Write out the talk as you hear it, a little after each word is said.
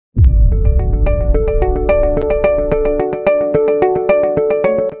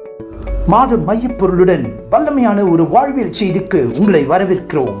மாத மையப்பொருளுடன் வல்லமையான ஒரு வாழ்வியல் செய்திக்கு உங்களை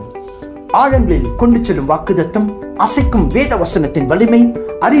வரவேற்கிறோம். ஆழங்களில் கொண்டு செல்லும் வாக்குதத்தம், அசைக்கும் வேத வசனத்தின் வலிமை,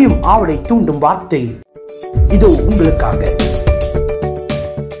 அறியும் ஆவலை தூண்டும் வார்த்தை இதோ உங்களுக்காக.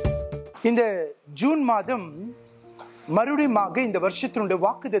 இந்த ஜூன் மாதம் மறுபடியுமாக இந்த வருஷத்தினுடைய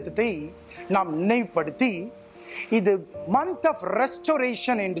வாக்குதத்தத்தை நாம் நினைவுபடுத்தி, இது மந்த் ஆஃப்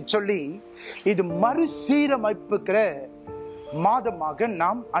ரெஸ்டோரேஷன் என்று சொல்லி, இது மறுசீரமைப்புக்கிற மாதமாக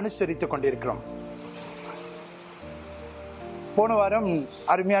நாம் அனுசரித்துக் கொண்டிருக்கிறோம். போன வாரம்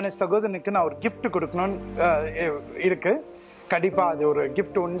அருமையான சகோதரனுக்கு நான் ஒரு கிஃப்ட் கொடுக்கணும்னு இருக்கு. கண்டிப்பா அது ஒரு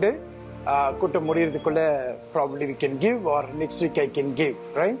கிஃப்ட் உண்டு. கூட்டம் முடியறதுக்குள்ள probably we can give or next week I can give,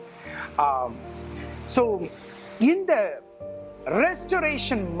 right? So இந்த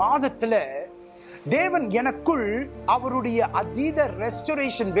ரெஸ்டோரேஷன் மாதத்துல தேவன் எனக்குள் அவருடைய அதீத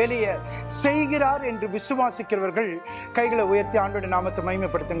ரெஸ்டோரேஷன் வேலையை செய்கிறார் என்று விசுவாசிக்கிறவர்கள் கைகளை உயர்த்தி ஆண்டோட நாமத்தை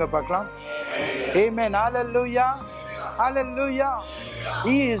மகிமைப்படுத்துங்க பார்க்கலாம். ஆமென். ஹல்லேலூயா, ஹல்லேலூயா.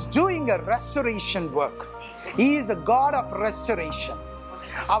 He is doing a restoration work. He is a God of restoration.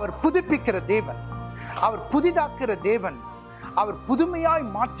 அவர் புதுப்பிக்கிற தேவன், அவர் புதிதாக்குற தேவன், அவர்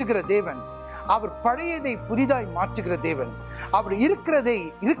புதுமையாய் மாற்றுகிற தேவன், அவர் பழையதை புதிதாய் மாற்றுகிற தேவன். அவர்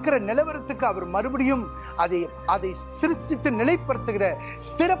இருக்கிற நிலவரத்துக்கு அவர் மறுபடியும் அதை சிருஷ்டித்து நிலைப்படுத்துகிற,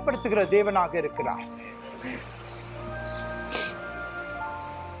 ஸ்திரப்படுத்துகிற தேவனாக இருக்கிறார்.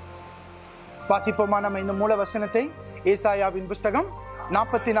 வாசிப்போமா நம்ம இந்த மூல வசனத்தை? ஏசாயாவின் புஸ்தகம்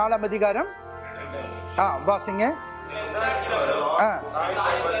 44 அதிகாரம். வாசிங்க.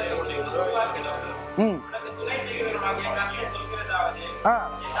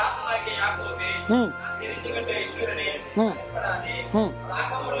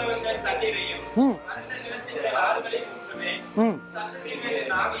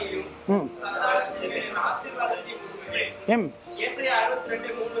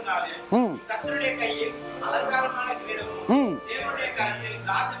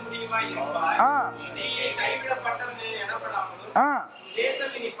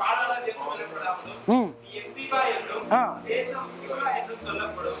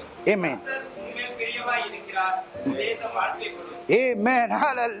 Amen. Amen.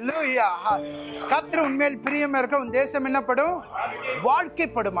 Hallelujah. கர்த்தர் உன்மேல் பிரியமா இருக்க உன் தேசம் என்னப்படும்?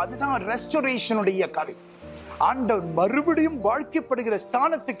 வாழ்க்கைப்படும். அதுதான் ரெஸ்டோரேஷனுடைய காரியம். ஆண்டவர் மறுபடியும் வாழ்க்கைப்படுகிற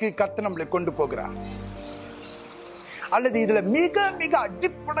ஸ்தானத்துக்கு கர்த்தர் நம்மளை கொண்டு போகிறார். அல்லது இதுல மிக மிக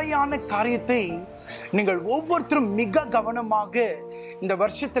அடிப்படையான காரியத்தை நீங்கள் ஒவ்வொருத்தரும் மிக கவனமாக இந்த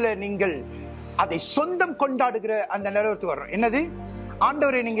வருஷத்துல நீங்கள் அதை சொந்தம் கொண்டாடுகிற அந்த நிலவரத்துக்கு வரும். என்னது?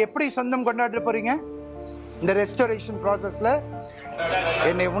 ஆண்டவரை நீங்க எப்படி சொந்தம் கொண்டாட போறீங்க இந்த ரெஸ்டோரேஷன் ப்ராசஸ்ல?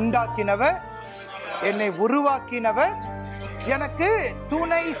 என்னை உண்டாக்கினவர், என்னை உருவாக்கினவர், எனக்கு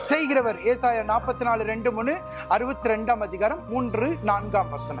துணை செய்கிறவர். ஏசாயா 44:2-3, 62 அதிகாரம் 3-4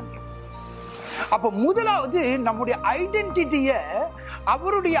 வசனங்கள். அப்ப முதலாவது நம்முடைய ஐடென்டிட்டிய,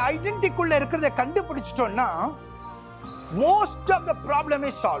 அவருடைய ஐடென்டிட்டிக்குள்ள இருக்கிறத கண்டுபிடிச்சிட்டோம்னா most of the problem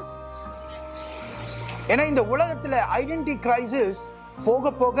is solve. ஏன்னா இந்த உலகத்துல ஐடென்டிட்டி கிரைசிஸ் போக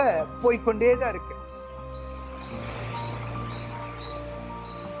போக போய்கொண்டே தான் இருக்கு.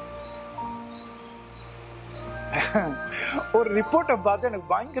 ஒரு ரிப்போர்ட்டை பார்த்து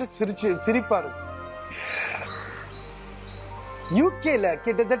எனக்கு பயங்கர சிரிப்பா இருக்கு. யூகேல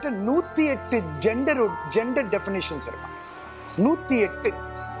கிட்டத்தட்ட 108 ஜெண்டர் டெஃபினிஷன்ஸ் இருக்கு.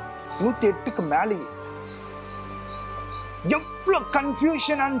 108க்கு மேலேயே. எவ்வளவு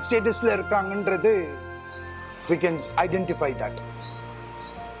கன்ஃபியூஷன் அண்ட் ஸ்டேட்டஸ்ல இருக்காங்கன்றது we can identify that.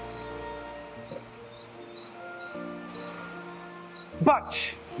 But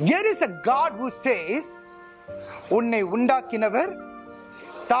here is a God who says, உன்னை உண்டாக்கினவர்,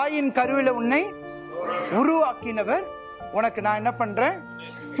 தாயின் கருவில உன்னை உருவாக்கினவர், உனக்கு நான் என்ன பண்றேன்?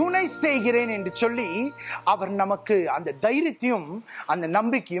 துணை செய்கிறேன் என்று சொல்லி அவர் நமக்கு அந்த தைரியத்தையும் அந்த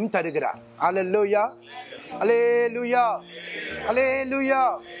நம்பிக்கையும் தருகிறார். அல்லேலூயா, அல்லேலூயா, அல்லேலூயா.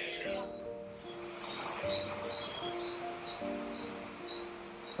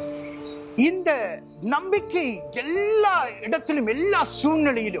 இந்த நம்பிக்கை எல்லா இடத்திலும், எல்லா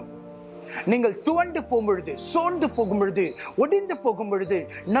சூழ்நிலையிலும் நீங்கள் துவண்டு போகும் பொழுது, சோர்ந்து போகும் பொழுது, ஒடிந்து போகும் பொழுது,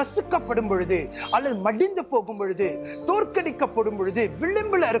 நசுக்கப்படும் பொழுது, அல்லது மடிந்து போகும் பொழுது, தோற்கடிக்கப்படும் பொழுது,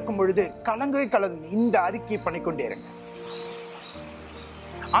 விளிம்பில் இருக்கும் பொழுது கலங்கவே கலந்து இந்த அறிக்கையை பண்ணிக்கொண்டே இருங்க.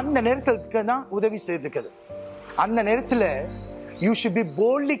 அந்த நேரத்துக்கு தான் உதவி செய்திருக்கிறது. அந்த நேரத்தில் you should be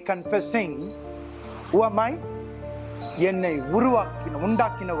boldly confessing, who am I? என்னை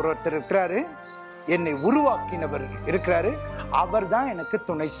உண்டாக்கின ஒருத்தர் இருக்கிறாரு, என்னை உருவாக்கினவர் இருக்கிறாரு, அவர் தான் எனக்கு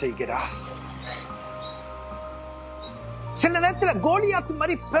துணை செய்கிறார். சில நேரத்தில் கோலியாத்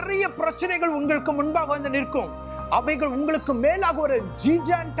மாதிரி பெரிய பிரச்சனைகள் உங்களுக்கு முன்பாக வந்து நிற்கும். அவைகள் உங்களுக்கு மேலாக ஒரு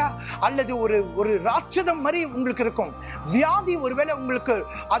ஜிஜாண்டா அல்லது ஒரு ராட்சதம் மாதிரி உங்களுக்கு இருக்கும். வியாதி ஒருவேளை உங்களுக்கு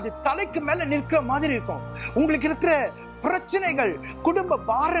அது தலைக்கு மேல நிற்கிற மாதிரி இருக்கும். உங்களுக்கு இருக்கிற பிரச்சனைகள், குடும்ப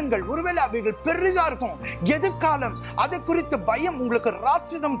பாரங்கள் ஒருவேளை அவைகள் பெரிதா இருக்கும். எதிர்காலம் அது குறித்த பயம் உங்களுக்கு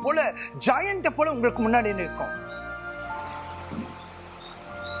ராட்சதம் போல, ஜாயண்ட் போல உங்களுக்கு முன்னாடி நிற்கும்.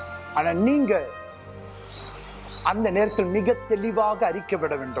 ஆனா நீங்க அந்த நேரத்தில் மிக தெளிவாக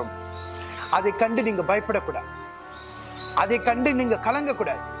அறிக்கைப்பட வேண்டும். அதை கண்டு நீங்க பயப்படக்கூடாது, அதை கண்டு நீங்க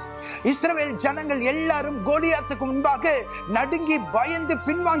கலங்கக்கூடாது. இஸ்ரவேல் ஜனங்கள் எல்லாரும் கோலியாத்துக்கு முன்பாக நடுங்கி பயந்து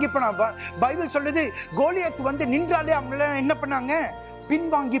பின்வாங்கி போனாங்க. பைபிள் சொல்லுது, கோலியாத் வந்து நின்றாலே அவங்க என்ன பண்ணாங்க?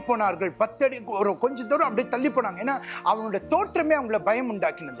 பின்வாங்கி போனார்கள். 10 அடி ஒரு கொஞ்ச தூரம் அப்படியே தள்ளி போனாங்க. ஏன்னா அவனுடைய தோற்றமே அவங்கள பயம்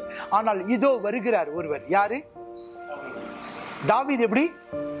உண்டாக்கினது. ஆனால் இதோ வருகிறார் ஒருவர். யாரு? தாவீது. எப்படி?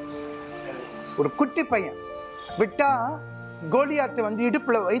 ஒரு குட்டி பையன். விட்டா கோலியாத்தை வந்து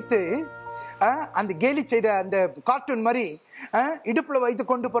இடுப்புல வைத்து அந்த கேலி செய்யற அந்த கார்ட்டூன் மாதிரி இடுப்புல வைத்து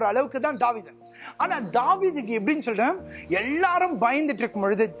கொண்டு போற அளவுக்கு தான் தாவீது. ஆனா தாவீதுக்கு எப்படின்னு சொல்றேன், எல்லாரும் பயந்துட்டு இருக்கும்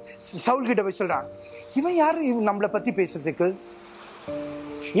பொழுது சவுல் கிட்ட போய் சொல்றான், இவன் யாரு நம்மளை பத்தி பேசுறதுக்கு?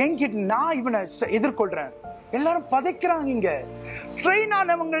 என்கிட்ட நான் இவனை எதிர்கொள்றேன். எல்லாரும் பதைக்கிறாங்க. இங்க ட்ரெயின்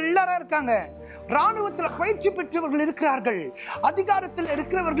ஆனவங்க எல்லாரும் இருக்காங்க. ராணுவத்துல பயிற்சி பெற்றவர்கள் இருக்கிறார்கள், அதிகாரத்தில்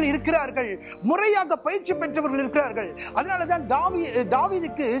இருக்கிறவர்கள் இருக்கிறார்கள், முறையாக பயிற்சி பெற்றவர்கள் இருக்கிறார்கள். அதனாலதான்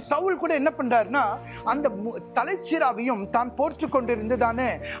தாவீதுக்கு சவுல் கூட என்ன பண்றாருன்னா, அந்த தலைச்சீராவையும் தான் போர்த்து கொண்டிருந்ததானே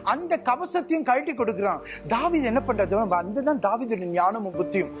அந்த கவசத்தையும் கழட்டி கொடுக்கிறான். தாவீது என்ன பண்றது? அதுதான் தாவீதுடைய ஞானமும்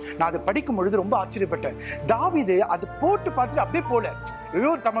புத்தியும். நான் அதை படிக்கும் பொழுது ரொம்ப ஆச்சரியப்பட்டேன். தாவீது அது போட்டு பார்த்துட்டு அப்படியே போல,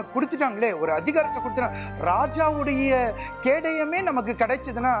 ஐயோ நமக்கு கொடுத்துட்டாங்களே, ஒரு அதிகாரத்தை கொடுத்துட்டாங்க, ராஜாவுடைய கேடயமே நமக்கு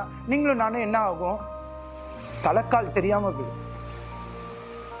கிடைச்சதுன்னா நீங்களும் நானும் என்ன ஆகும்? தலைக்கால் தெரியாம போயிடும்.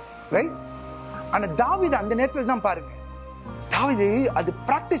 ரைட்? ஆனா தாவீது அந்த நேரத்தில் தான் பாருங்க, தாவீது அது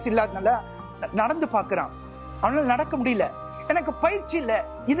பிராக்டிஸ் இல்லாதனால நடந்து பார்க்கிறான். அவனால நடக்க முடியல. எனக்கு பயிற்சி இல்லை,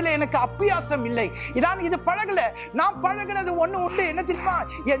 இதுல எனக்கு அபியாசம் இல்லை, நான் இது பழகல. நான் பழகினது ஒண்ணு உண்டு, என்ன தெரியுமா?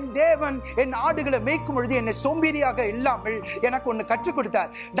 என் தேவன் என் ஆடுகளை மேய்க்கும் பொழுது என்னை சோம்பேறியாக இல்லாமல் எனக்கு ஒண்ணு கற்றுக்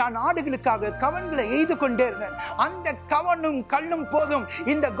கொடுத்தார். நான் ஆடுகளுக்காக கவன்களை எய்து கொண்டே இருந்தேன். அந்த கவனும் கல்லும் போதும்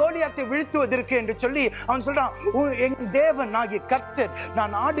இந்த கோலியாத்தை வீழ்த்துவதற்கு என்று சொல்லி அவன் சொல்றான், என் தேவன் ஆகிய கர்த்தர்,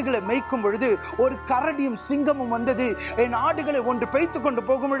 நான் ஆடுகளை மேய்க்கும் பொழுது ஒரு கரடியும் சிங்கமும் வந்தது, என் ஆடுகளை ஒன்று பேய்த்து கொண்டு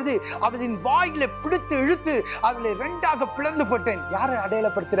போகும் பொழுது அவரின் வாயில பிடித்து இழுத்து அவளை 2ஆக பிளந்து போட்டேன். யாரை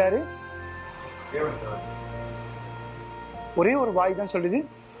அடையாளப்படுத்துறாரு? ஒரே ஒரு வாய் தான் சொல்லுது,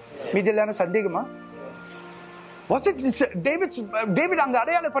 மீதி எல்லாரும் சந்தேகமா? டேவிட் அங்க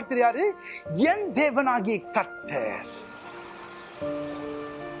அடையாளப்படுத்துறாரு, என் தேவனாகிய கர்த்தர்.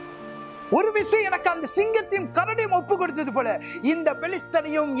 ஒரு விஷயம், எனக்கு அந்த சிங்கத்தையும் கரடியும் ஒப்பு கொடுத்தது போல இந்த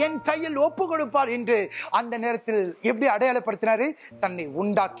பெலிஸ்தனையும் என் கையில் ஒப்பு கொடுப்பார் என்று அந்த நேரத்தில் எப்படி அடையாளப்படுத்தினாரு? தன்னை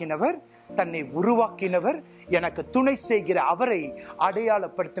உண்டாக்கினவர், தன்னை உருவாக்கினவர், எனக்கு துணை செய்கிற அவரை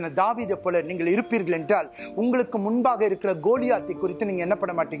அடையாளப்படுத்தின தாவீதை போல நீங்கள் இருப்பீர்கள் என்றால் உங்களுக்கு முன்பாக இருக்கிற கோலியாத்தை குறித்து நீங்க என்ன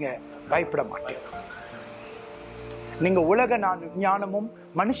பண்ண மாட்டீங்க? பயப்பட மாட்டீங்க. நீங்க உலக ஞானமும்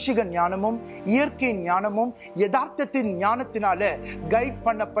மனுஷிக ஞானமும் இயற்கை ஞானமும் யதார்த்தத்தின் ஞானத்தினால கைட்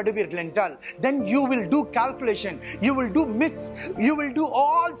பண்ணப்படுவீர்கள் என்றால் then you will do calculation, you will do myths, you will do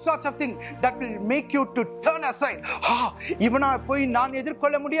all sorts of things that will make you to turn aside. இவனா போய் நான்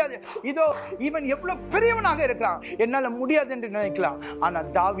எதிர்கொள்ள முடியாது, இதோ இவன் எவ்வளவு பெரியவனாக இருக்கிறான், என்னால முடியாது என்று நினைக்கலாம். ஆனா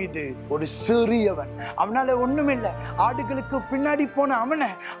தாவீது ஒரு சிறியவன், அவனால ஒண்ணுமில்லை. ஆடுகளுக்கு பின்னாடி போன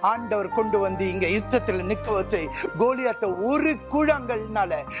அவனை ஆண்டவர் கொண்டு வந்து இங்க யுத்தத்தில் நிற்க வச்சு கோலியாத்தை ஒரு கூழாங்கல்னால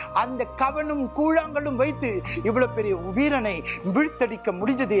அந்த கவனும் கூழாங்கலும் வைத்து இவ்வளவு பெரிய வீரனை வீழ்த்தடிக்க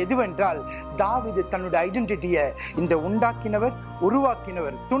முடிஞ்சது எதுவென்றால் தாவீது தன்னுடைய ஐடென்டிட்டியை இந்த உண்டாக்கினவர்,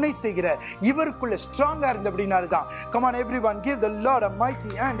 உருவாக்கினவர், துணை செய்கிற இவருக்குள்ள ஸ்ட்ராங்கா இருந்தபடினால்தான். Come on everyone, give the Lord a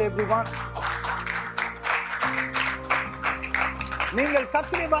mighty hand everyone. நீங்கள்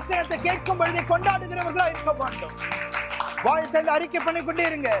கர்த்தருடைய வசனத்தை கேட்கும் பொழுது கொண்டாடுகிறவர்களா இருக்க வேண்டும். வாயத்தை அறிக்கை பண்ணி கொண்டே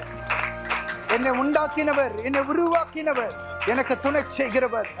இருங்க, என்னை உண்டாக்கினவர், என்னை உருவாக்கினவர், எனக்கு துணை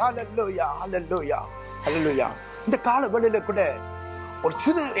செய்கிறவர். ஹல்லேலூயா, ஹல்லேலூயா, ஹல்லேலூயா. இந்த காலவெளியில கூட ஒரு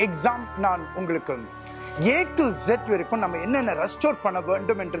சிறு எக்ஸாம் நான் உங்களுக்கு A to Z வரைக்கும் நம்ம என்னென்ன ரெஸ்டோர் பண்ண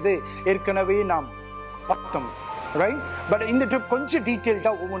வேண்டும் என்றது ஏற்கனவே நாம் பார்த்தோம், ரைட்? பட் இந்த ட்ரிப் கொஞ்சம்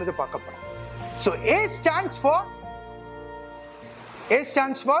டீடைல்டா ஒவ்வொன்று பார்க்க போறோம். So A stands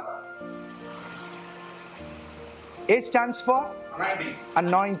for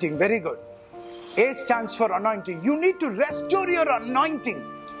anointing. Very good. A stands for anointing. You need to restore your anointing.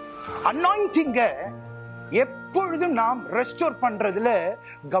 Anointing எப்பொழுதும் நாம் ரெஸ்டோர் பண்றதுல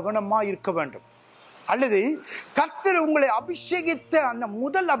கவனமா இருக்க வேண்டும். அல்லது கர்த்தர் உங்களை அபிஷேகித்த அந்த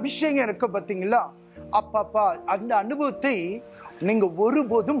முதல் அபிஷேகம் இருக்கு பாத்தீங்களா, அப்பா அந்த அனுபவத்தை நீங்க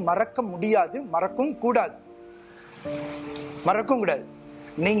ஒருபோதும் மறக்க முடியாது, மறக்கவும் கூடாது. மறக்கவும் கூடாது.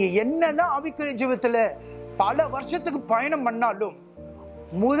 நீங்க என்னதான் ஆவிக்குரிய ஜீவிதத்துல பல வருஷத்துக்கு பயணம் பண்ணாலும்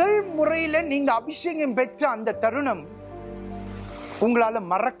முதல் முறையில நீங்க அபிஷேகம் பெற்ற அந்த தருணம் உங்களால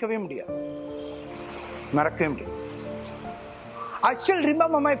மறக்கவே முடியாது. I still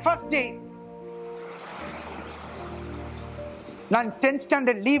remember my first day. நான் 10th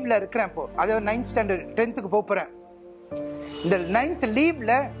standard லீவ்ல இருக்கிறேன். இப்போ அதாவது 9th standard 10th போறேன். இந்த 9th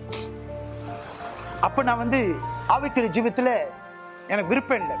லீவ்ல அப்ப நான் ஆவிக்குரிய ஜீவிதத்துல எனக்கு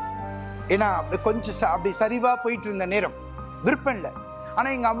விருப்பம் இல்லை. ஏன்னா கொஞ்சம் அப்படி சரிவா போயிட்டு இருந்த நேரம் விருப்பம் இல்லை. ஆனா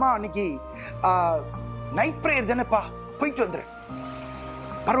எங்க அம்மா அன்னைக்கு நைட் பிரேயர் தானேப்பா, போயிட்டு வந்துடுறேன்,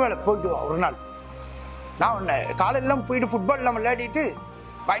 பரவாயில்ல போயிட்டு ஒரு நாள். நான் காலையெல்லாம் போயிட்டு ஃபுட்பால் எல்லாம் விளையாடிட்டு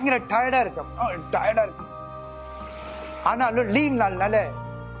பயங்கர டயர்டா இருக்கும். ஆனாலும் லீவ்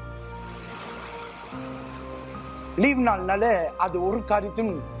நாள்னால அது ஒரு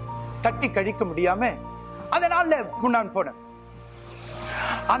காரியத்தையும் தட்டி கழிக்க முடியாம அதனால நான் போனேன்.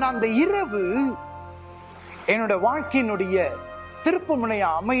 ஆனா அந்த இரவு என்னோட வாழ்க்கையினுடைய திருப்பு முனையா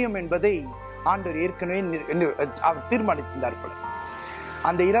அமையும் என்பதை ஆண்டவர் ஏற்கனவே அவர் தீர்மானித்திருந்தார் போல.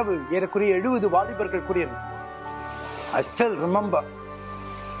 அந்த இரவு ஏறக்குறைய 70 வாலிபர்கள் கூடியது. I still remember.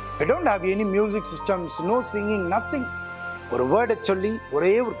 I don't have any music systems, no singing, nothing. ஒரு வேர்டை சொல்லி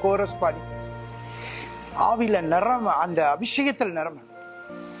ஒரே ஒரு கோரஸ் பாடி ஆவில நிரம்ப, அந்த அபிஷேகத்தில் நிரம்ப.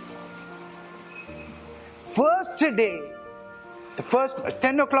 First day, the first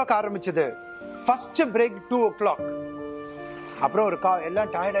 10 o'clock ஆரம்பிச்சது. First break 2 o'clock. அப்புறம் ஒரு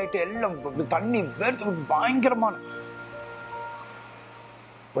எல்லாம் டயர்ட் ஆயிட்டு எல்லாம் தண்ணி வேர்த்து பயங்கரமான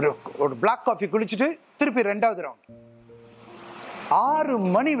ஒரு பிளாக் காஃபி குடிச்சிட்டு திருப்பி 2வது ரவுண்ட். 6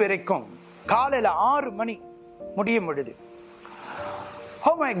 மணி வரைக்கும், காலையில 6 மணி முடியும் பொழுது,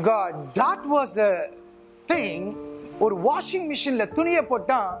 oh my god, that was a thing. ஒரு வாஷிங் மிஷின்ல துணியை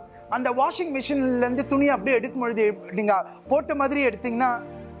போட்டா அந்த வாஷிங் மிஷின்ல இருந்து துணியை அப்படியே எடுக்கும் பொழுது நீங்க போட்ட மாதிரி எடுத்தீங்கன்னா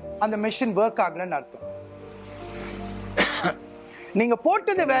அந்த மிஷின் ஒர்க் ஆகலன்னு அர்த்தம். நீங்க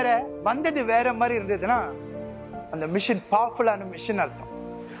போட்டது வேற வந்தது வேற மாதிரி இருந்ததுன்னா அந்த மிஷின் பவர்ஃபுல்லான மிஷின் அர்த்தம்.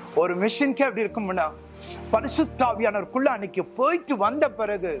 ஒரு மிஷினுக்கு அப்படி இருக்கும்னா பரிசுத்த ஆவியானவருக்குள்ள அன்னைக்கு போயிட்டு வந்த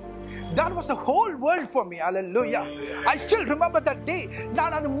பிறகு that was a whole world for me. Hallelujah. I still remember that day.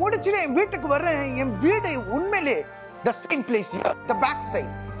 நான் அது முடிச்சிட்டு என் வீட்டுக்கு வர்றேன். என் வீடு உண்மையிலே the same place here, the back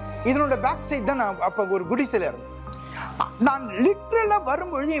side. இதனோட பேக் சைடு தான் நான் அப்ப ஒரு குடிசையில இருந்தேன். நான் லிட்டரலா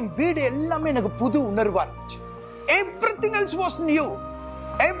வரும்பொழுது என் வீடு எல்லாமே எனக்கு புது உணர்வா இருந்துச்சு. Everything else was new.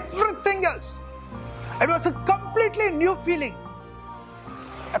 Everything else. It was a completely new feeling.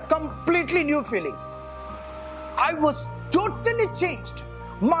 A completely new feeling. I was totally changed.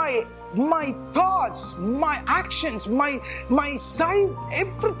 My thoughts, my actions, my side,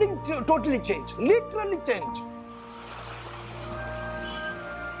 everything totally changed. Literally changed.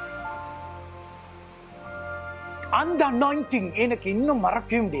 அந்த anointing எனக்கு இன்னும்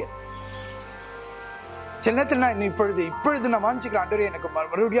மறக்கவே முடியாது. சில நேரத்தில் நான் இப்பொழுது நான் வாஞ்சிக்கிறேன், ஆண்டவரே எனக்கு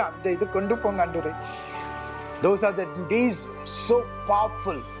மறுபடியும் அந்த இது கொண்டு போங்க ஆண்டவரே. Those are the days so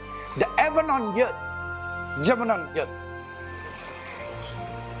powerful. The heaven on earth, heaven on earth.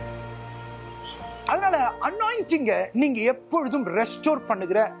 அதனால அனாயிண்டிங்க நீங்க எப்பொழுதும் ரெஸ்டோர்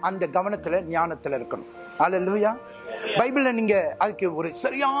பண்ணுகிற அந்த கவனத்துல ஞானத்துல இருக்கணும். ஹல்லேலூயா. பைபிள்ல நீங்க அதுக்கு ஒரு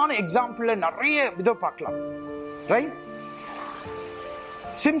சரியான எக்ஸாம்பிள் நிறைய விதம் பார்க்கலாம். ரைட்?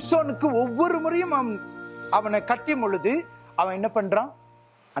 சிம்சோனுக்கு ஒவ்வொரு முறையும் அவனை கட்டியும் பொழுது அவன் என்ன பண்றான்?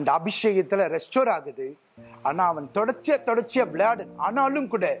 அந்த அபிஷேகத்துல ரெஸ்டோர் ஆகுது. ஆனா அவன் தொடர்ச்சியா விளையாடு.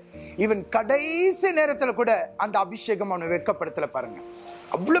 ஆனாலும் கூட இவன் கடைசி நேரத்துல கூட அந்த அபிஷேகம் அவனை வெட்கப்படுத்தல. பாருங்க,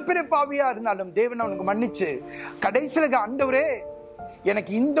 அவ்வளவு பெரிய பாவியா இருந்தாலும் தேவன் அவனுக்கு மன்னிச்சு கடைசியில, ஆண்டவரே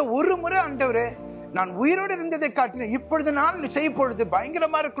எனக்கு இந்த ஒரு முறை ஆண்டவரே நான் உயிரோடு இருந்ததை காட்டினேன், இப்பொழுது நான் செய்ய பொழுது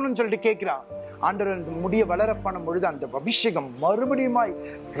பயங்கரமா இருக்கணும்னு சொல்லிட்டு கேட்கிறான். ஆண்டவர் முடிய வளர பண்ணும் பொழுது அந்த அபிஷேகம் மறுபடியுமாய்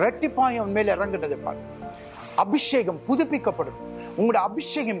இரட்டிப்பாய் அவன் மேல இறங்குனதை பாரு. அபிஷேகம் புதுப்பிக்கப்படும். உங்களோட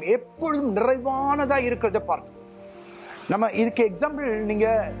அபிஷேகம் எப்பொழுதும் நிறைவானதா இருக்கிறத பார்த்து நம்ம இதுக்கு எக்ஸாம்பிள், நீங்க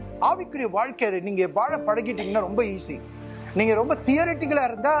ஆவிக்குரிய வாழ்க்கை நீங்க வாழ பழகிட்டீங்கன்னா ரொம்ப ஈஸி. நீங்க ரொம்ப தியரிட்டிக்கலா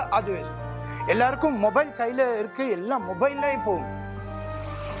இருந்தா அது எல்லாருக்கும் மொபைல் கையில இருக்கு, எல்லாம் மொபைல்ல போகும்.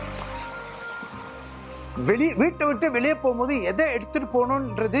 வீட்டை விட்டு வெளியே போகும்போது எதை எடுத்துட்டு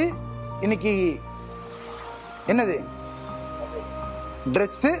போகணும்ன்றது இன்னைக்கு என்னது?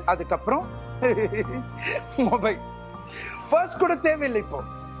 ட்ரெஸ், அதுக்கப்புறம் மொபைல். பர்ஸ் கூட தேவையில்லை இப்போ.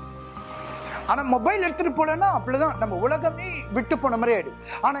 ஆனா மொபைல் எடுத்துட்டு போலன்னா அப்படிதான் நம்ம உலகமே விட்டு போன மாதிரி ஆயிடு.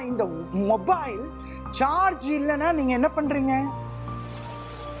 ஆனா இந்த மொபைல் சார்ஜ் இல்லைன்னா நீங்க என்ன பண்றீங்க?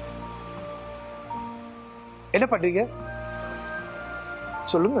 என்ன பண்றீங்க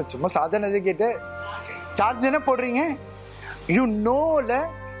சொல்லுங்க, சும்மா சாதாரணதை கேட்டு. சார்ஜ் என்ன போடுறீங்க? யூ நோல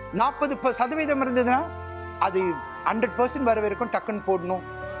 40% இருந்ததுன்னா அது 100% வர வரைக்கும் டக்குன்னு போடணும்.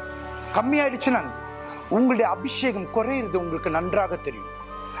 கம்மியாயிடுச்சுன்னா உங்களுடைய அபிஷேகம் குறையிறது உங்களுக்கு நன்றாக தெரியும்.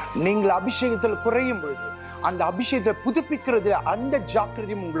 நீங்கள் அபிஷேகத்தில் குறையும் பொழுது அந்த அபிஷேகத்தை புதுப்பிக்கிறது அந்த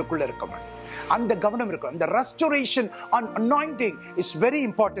ஜாக்கிரதையும் உங்களுக்குள்ள இருக்கும், அந்த கவனம் இருக்கும். அந்த restoration on anointing is very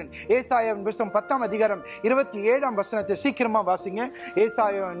important. ஏசாயாவின் புஸ்தகம் 10ஆம் அதிகாரம் 27ஆம் வசனத்தை சீக்கிரமா வாசிங்க.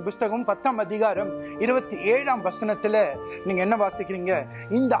 ஏசாயாவின் புஸ்தகம் 10ஆம் அதிகாரம் 27ஆம் வசனத்துல நீங்க என்ன வாசிக்கிறீங்க?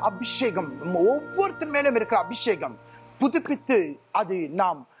 இந்த அபிஷேகம் ஒவ்வொருத்தர் மேலும் இருக்கிற அபிஷேகம் புதுப்பித்து அது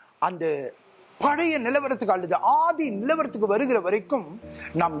நாம் அந்த பழைய நிலவரத்துக்கு அல்லது ஆதி நிலவரத்துக்கு வருகிற வரைக்கும்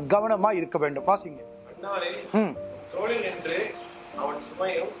நாம் கவனமா இருக்க வேண்டும். வாசிங்க.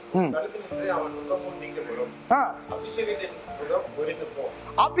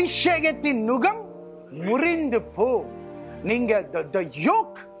 அபிஷேகத்தின் நுகம் முறிந்து போ. நீங்க the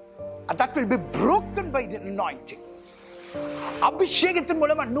yoke that will be broken by the anointing. அபிஷேகத்தின்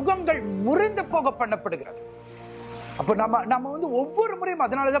மூலமா நுகங்கள் முறிந்து போக பண்ணப்படுகிறது. அப்ப நம்ம வந்து ஒவ்வொரு முறையும்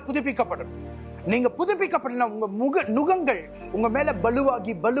அதனாலதான் புதுப்பிக்கப்படும். நீங்க புதுப்பிக்கப்படல உங்க நுகங்கள் உங்க மேல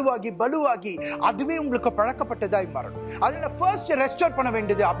பலுவாகி பலுவாகி பலுவாகி அதுவே உங்களுக்கு பழக்கப்பட்டதாய் மாறணும். அதனால ஃபர்ஸ்ட் ரெஸ்டோர் பண்ண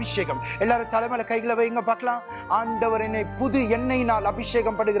வேண்டியது அபிஷேகம். எல்லாரும் தலைமையில கைகளை வைங்க பார்க்கலாம். ஆண்டவர் என்னை புது எண்ணெயினால்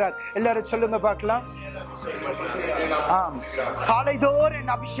அபிஷேகம் படுகிறார். எல்லாரும் சொல்லுங்க பார்க்கலாம். காலைதோறும்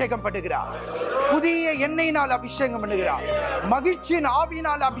என்னை அபிஷேகம் படுகிறார். புதிய எண்ணெயினால் அபிஷேகம் பண்ணுகிறார். மகிழ்ச்சியின்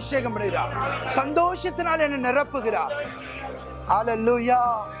ஆவியினால் அபிஷேகம் பண்ணுகிறார். சந்தோஷத்தினால் என்னை நிரப்புகிறார். ஹல்லேலூயா.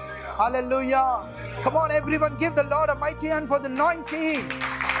 Hallelujah. Come on everyone, give the Lord a mighty hand for the anointing.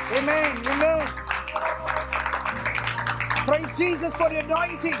 Amen. Amen. Praise Jesus for the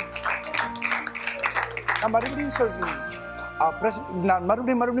anointing. நான் மறுபடியும் சொல்றேன். நான்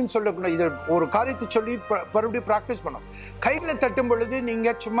மறுபடியும் சொல்லக்கூடாது. இது ஒரு காரியத்தை சொல்லி மறுபடியும் பிராக்டிஸ் பண்ணோம். கைகளை தட்டும் பொழுது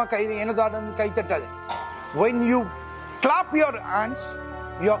நீங்க சும்மா என்னதான் கை தட்டாது. When you clap your hands,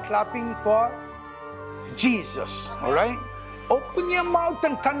 you are clapping for Jesus. All right? Open your mouth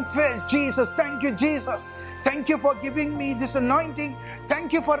and confess, Jesus, thank you, Jesus. Thank you for giving me this anointing. Thank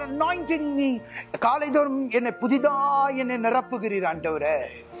you for anointing me. காலைதோறும் என்னை புதிதாய் என்னை நிரப்புகிறீர் ஆண்டவரே.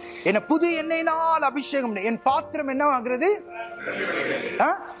 என்னை புது எண்ணெயினால் அபிஷேகம். என் பாத்திரம் என்ன ஆகிறது?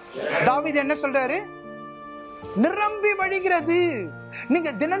 தாவீது என்ன சொல்றாரு? நிரம்பி வழிகிறது. நீங்க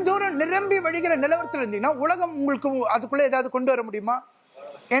தினந்தோறும் நிரம்பி வழிகிற நிலவரத்தில் இருந்தீங்கன்னா உலகம் உங்களுக்கு அதுக்குள்ள ஏதாவது கொண்டு வர முடியுமா?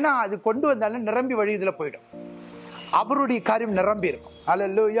 ஏன்னா அது கொண்டு வந்தாலும் நிரம்பி வழியதுல போயிடும். அவருடைய காரியம் நிரம்பி இருக்கும்.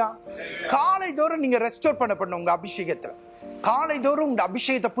 ஹல்லேலூயா. காலைதோறும் நீங்க ரெஸ்டோர் பண்ண உங்க அபிஷேகத்துல காலைதோறும் உங்க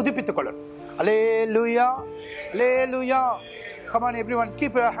அபிஷேகத்தை புதுப்பித்துக் கொள்ளணும். ஹல்லேலூயா. ஹல்லேலூயா. Come on everyone,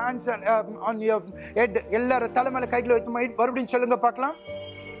 keep your hands on your head. எல்லாரும் தலைமையில கைகளை வைத்து மறுபடியும் சொல்லுங்க பார்க்கலாம்.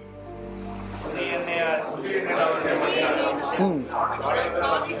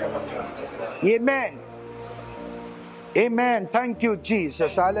 Amen. Amen. Thank you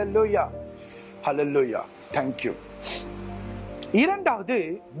Jesus. Hallelujah. Hallelujah. Thank you. இரண்டாவது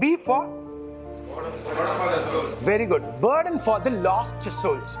be for very good burden for the lost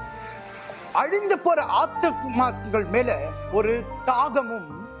souls. அழிந்து போற ஆத்துமாக்கள் மேல ஒரு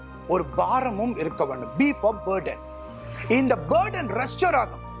தாகமும் ஒரு பாரமும் இருக்க வேண்டும். be for burden. இந்த burden ரெஸ்டோர்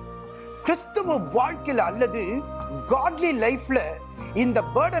ஆகும். கிறிஸ்துவ வாழ்க்கையில அல்லது godly லைஃப்ல இந்த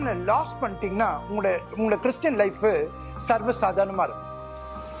burden-ஐ லாஸ் பண்ணிட்டீங்கன்னா உங்களோட கிறிஸ்டியன் லைஃப் சர்வசாதாரணமா இருக்கும்.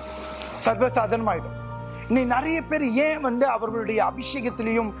 சர்வசாதாரணமாயிடும். நீ நிறைய பேர் ஏன் வந்து அவர்களுடைய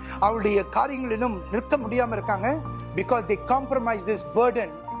அபிஷேகத்திலையும் அவருடைய காரியங்களிலும் நிற்க முடியாம இருக்காங்க? because they compromise this burden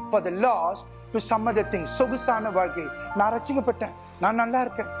for the lost to some other things. சொகுசான வாழ்க்கை. நான் ரட்சிக்கப்பட்டேன், நான் நல்லா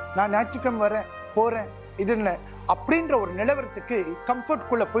இருக்கேன், நான் ஞாயிற்றுக்கிழமை வரேன் போறேன், இது இல்லை அப்படின்ற ஒரு நிலவரத்துக்கு கம்ஃபர்ட்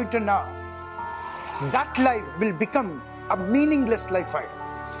குள்ள போயிட்டேன்னா that life will become a meaningless life.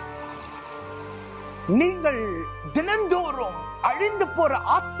 நீங்கள் தினந்தோறும் அழிந்து போற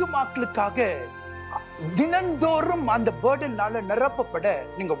ஆத்துமாக்களுக்காக தினந்தோறும் அந்த பேர்டனால நிரப்பப்பட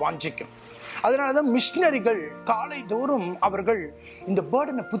நீங்க வாஞ்சிக்கும். அதனாலதான் மிஷனரிகள் காலை தோறும் அவர்கள் இந்த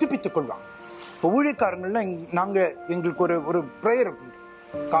பேர்டனை புதுப்பித்துக் கொள்வாங்க. இப்போ ஊழியக்காரங்கள்லாம் எங்களுக்கு ஒரு பிரேயர்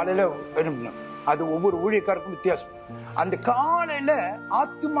காலையில அது ஒவ்வொரு ஊழியக்காருக்கும் வித்தியாசம். அந்த காலையில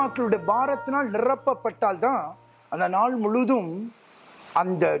ஆத்துமாக்களுடைய பாரத்தினால் நிரப்பப்பட்டால் தான் அந்த நாள் முழுதும்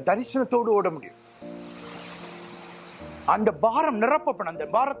அந்த தரிசனத்தோடு ஓட முடியும். அந்த பாரம் நிரப்பப்படும். அந்த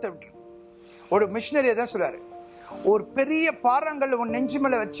பாரத்தை விட்டு ஒரு மிஷனரியை தான் சொல்றாரு, ஒரு பெரிய பாறாங்கல்ல உன் நெஞ்சு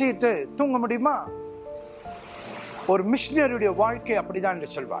மேல வச்சுட்டு தூங்க முடியுமா? ஒரு மிஷனரியுடைய வாழ்க்கை அப்படிதான்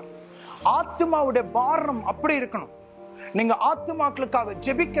என்று சொல்வார். ஆத்மாவுடைய பாரம் அப்படி இருக்கணும். நீங்க ஆத்துமாக்களுக்காக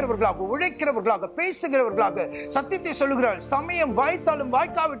ஜெபிக்கிறவர்களாக, உழைக்கிறவர்களாக, பேசுகிறவர்களாக, சத்தியத்தை சொல்லுகிறார்கள். சமயம் வாய்த்தாலும்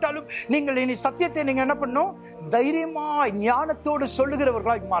வாய்க்காவிட்டாலும் நீங்கள் இனி சத்தியத்தை நீங்க என்ன பண்ணணும்? தைரியமா ஞானத்தோடு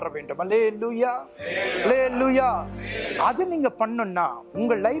சொல்லுகிறவர்களாக மாற வேண்டும். அல்லேலூயா, அல்லேலூயா. அது நீங்க பண்ணணும்னா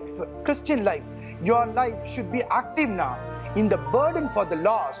உங்க life, Christian life your life should be active now. இந்த burden for the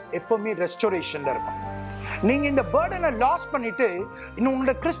loss எப்பவுமே restorationல இருக்கும். நீங்க இந்த burden லாஸ் பண்ணிட்டு இன்னும்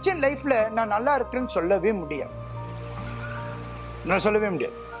உங்களோட கிறிஸ்டியன் லைஃப்ல நான் நல்லா இருக்கிறேன்னு சொல்லவே முடியாது.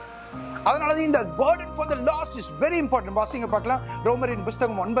 அதனால இந்த burden for the lost is very important. வாசிங்க பார்க்கலாம். ரோமரின்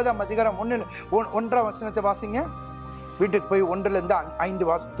புத்தகம் 9ஆம் அதிகாரம் 1ஆம் வசனத்தை வாசிங்க. வீட்டுக்கு போய் 1ல இருந்து 5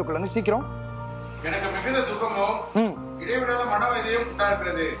 வாசத்துக்குள்ளங்க சீக்கிரம். எனக்கு மிகுந்த துக்கமும் இடைவிடாத மனவேதனையும்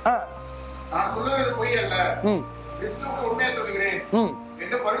உண்டாகிறது. நான் சொல்லுவது பொய் அல்ல, கிறிஸ்துவுக்கு உண்மையை சொல்கிறேன்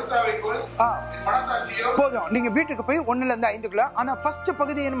என்று பரிசுத்தாவிக்குள் என் மனசாட்சியோ. போதும், நீங்க வீட்டுக்கு போய் 1ல இருந்து 5க்குள்ள. ஆனா ஃபர்ஸ்ட்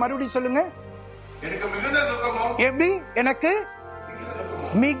பகுதி என்ன மறுபடியும் சொல்லுங்க. எனக்கு மிகுந்த துக்கமும். எப்படி? எனக்கு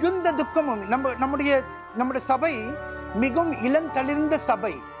மிகுந்த துக்கமும். நம்முடைய சபை மிகவும் இளந்தளிர்ந்த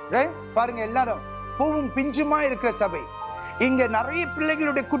சபை. பாருங்க, எல்லாரும் பூவும் பிஞ்சுமா இருக்கிற சபை. இங்க நிறைய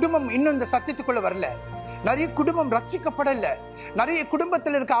பிள்ளைகளுடைய குடும்பம் இன்னும் இந்த சத்தியத்துக்குள்ள வரல. நிறைய குடும்பம் ரட்சிக்கப்படல. நிறைய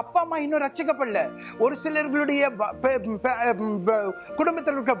குடும்பத்தில் இருக்க அப்பா அம்மா இன்னும் ரட்சிக்கப்படல. ஒரு சிலர்களுடைய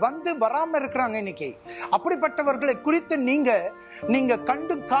குடும்பத்தில் இருக்க வந்து வராம இருக்கிறாங்க இன்னைக்கு. அப்படிப்பட்டவர்களை குறித்து நீங்க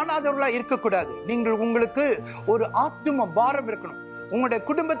கண்டு காணாதவர்களா இருக்கக்கூடாது. உங்களுக்கு ஒரு ஆத்தும பாரம் இருக்கணும். உங்களுடைய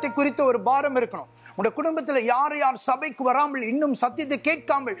குடும்பத்தை குறித்த ஒரு பாரம் இருக்கணும். உங்களுடைய குடும்பத்தில் யார் யார் சபைக்கு வராமல் இன்னும் சத்தியத்தை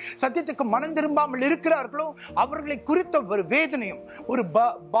கேட்காமல் சத்தியத்துக்கு மனம் திரும்பாமல் இருக்கிறார்களோ அவர்களை குறித்த ஒரு வேதனையும் ஒரு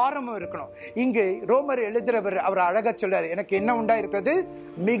பாரமும் இருக்கணும். இங்கே ரோமர் எழுதுறவர் அவர் அழகா சொல்றாரு, எனக்கு என்ன உண்டா இருக்கிறது?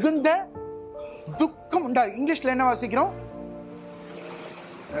 மிகுந்த துக்கம் உண்டா. இங்கிலீஷ்ல என்ன வாசிக்கிறோம்?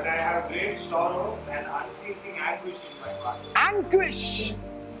 anguish,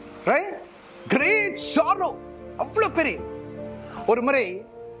 right? Great sorrow. அவ்வளவு பெரிய. ஒரு முறை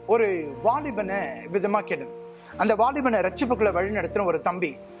ஒரு வாலிபனை விதமா கேட்டேன். அந்த வாலிபனை ரட்சிப்புக்குள்ள வழி நடத்துற ஒரு தம்பி,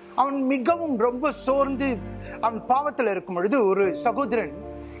 அவன் மிகவும் ரொம்ப சோர்ந்து அவன் பாவத்தில் இருக்கும் பொழுது ஒரு சகோதரன்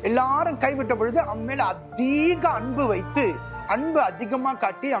எல்லாரும் கைவிட்ட பொழுது அவன் மேல அதிக அன்பு வைத்து அன்பு அதிகமா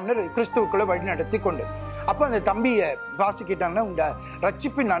காட்டி அவனை கிறிஸ்துவுக்குள்ள வழி நடத்தி கொண்டு. அப்ப அந்த தம்பிய வாசிக்கிட்டாங்கன்னா, உங்க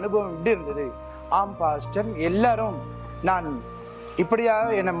ரட்சிப்பின் அனுபவம் எப்படி இருந்தது? ஆம் பாஸ்டர், எல்லாரும் நான் இப்படியா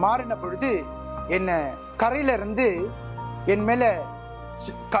என்னை மாறின பொழுது என்னை கரையில இருந்து என் மேல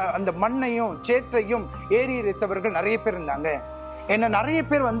அந்த மண்ணையும் சேற்றையும் ஏறி இறைத்தவர்கள் நிறைய பேர் இருந்தாங்க. என்ன நிறைய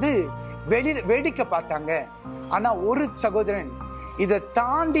பேர் வந்து வேடிக்கை பார்த்தாங்க. ஆனா ஒரு சகோதரன் இதை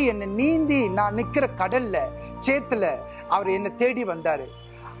தாண்டி என்னை நீந்தி நான் நிக்கிற கடல்ல சேத்துல அவர் என்னை தேடி வந்தாரு.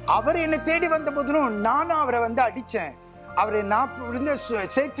 அவர் என்னை தேடி வந்த போதிலும் நானும் அவரை வந்து அடிச்சேன். அவரை நான் இருந்த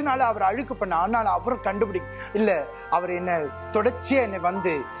சேற்றுனால அவர் அழுக்கு பண்ண. ஆனால் அவர் கண்டுபிடி இல்ல, அவர் என்னை தொடர்ச்சியா என்னை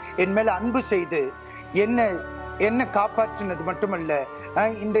வந்து என் மேல அன்பு செய்து என்ன காப்பாற்றினது மட்டுமல்ல,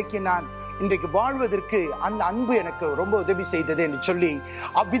 இன்றைக்கு வாழ்வதற்கு அந்த அன்பு எனக்கு ரொம்ப உதவி செய்தது என்று சொல்லி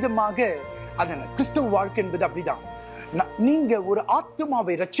அவ்விதமாக அதன் கிறிஸ்துவ வாழ்க்கை என்பது அப்படிதான். நீங்க ஒரு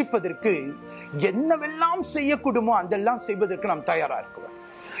ஆத்துமாவை ரட்சிப்பதற்கு என்னவெல்லாம் செய்யக்கூடுமோ அதெல்லாம் செய்வதற்கு நாம் தயாரா இருக்கிறோம்.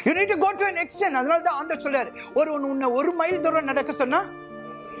 You need to go to an extent. அதனால தான் ஆண்டவர் சொல்றாரு, உன்னை 1 மைல் தூரம் நடக்க சொன்னா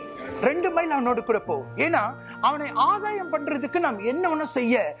 2 மைல் அவனோடு கூட போ. ஏன்னா அவனை ஆதாயம் பண்றதுக்கு நாம் என்ன ஒண்ணு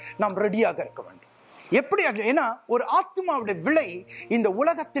செய்ய நாம் ரெடியாக இருக்க வேண்டும். எப்படி? ஏன்னா ஒரு ஆத்மாவுடைய விலை இந்த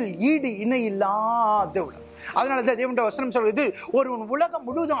உலகத்தில் ஈடு இணை இல்லாத உலகம். அதனாலதான் தேவனுடைய வசனம் சொல்வது, ஒருவன் உலகம்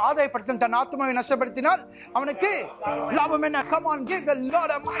முழுவதும் ஆதாயப்படுத்த தன் ஆத்மாவை நஷ்டப்படுத்தினால் அவனுக்கு லாபம் என்ன? Come on, give the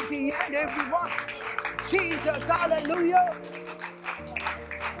Lord a mighty hand, everyone. Jesus, hallelujah.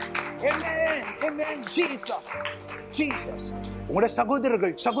 Amen, amen, Jesus, Jesus. உங்களுடைய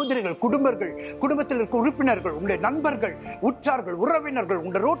சகோதரிகள், குடும்பத்தில் இருக்க உறுப்பினர்கள், உங்களுடைய நண்பர்கள், உற்றார்கள், உறவினர்கள்,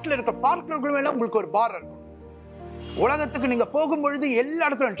 உங்களுடைய ரோட்ல இருக்க பார்க்கிறவர்கள் மேல உங்களுக்கு ஒரு பாரம் இருக்கும். உலகத்துக்கு நீங்க போகும் பொழுது எல்லா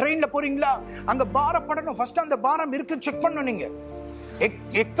இடத்துல ட்ரெயின்ல போறீங்களா, அங்க பாரப்படணும். ஃபர்ஸ்ட் அந்த பாரம் இருக்கு செக் பண்ணணும். நீங்க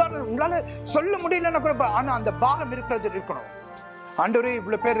உங்களால சொல்ல முடியலன்னா கூட, ஆனா அந்த பாரம் இருக்கிறது இருக்கணும். ஆண்டவரே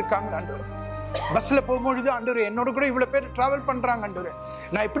இவ்வளவு பேர் இருக்காங்க, ஆண்டவரே பஸ்ல போகும்பொழுது ஆண்டவரே என்னோட கூட இவ்வளவு பேர் டிராவல் பண்றாங்க, ஆண்டவரே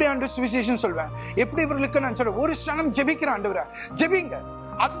நான் எப்படி ஆண்டவர் சுவிசேஷம் சொல்வேன்? எப்படி இவர்களுக்கு நான் சொல்றேன்? ஒரு ஸ்தானம் ஜெபிக்கிறேன், ஆண்டவரே ஜெபிங்க.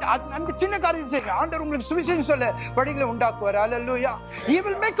 அந்த சின்ன காரியத்தை செய்யுங்க. ஆண்டவர் உங்களுக்கு சுவிசேஷம் சொல்ல வழிகளை உண்டாக்குவார். Hallelujah. He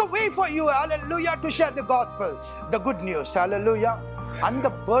will make a way for you. Hallelujah. To share the gospel, the good news. Hallelujah. அந்த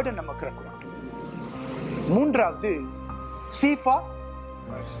burden நமக்கு இருக்கணும். மூன்றாவது, see for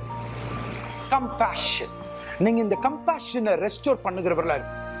compassion. நீங்க இந்த கம்பேஷனை ரெஸ்டோர் பண்ணுகிறவர்களா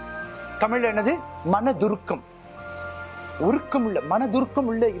இருக்கு. தமிழ்ல என்னது? மனதுருக்கம். மனதுருக்கம்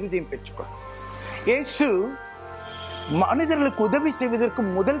உள்ள இருதயம் பெற்றுக்கொள். இயேசு மனிதர்களுக்கு உதவி செய்வதற்கு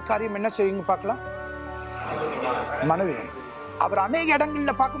முதல் காரியம் என்ன செய்யுங்க பார்க்கலாம்? மனதுருக்கம். அவர் அநேக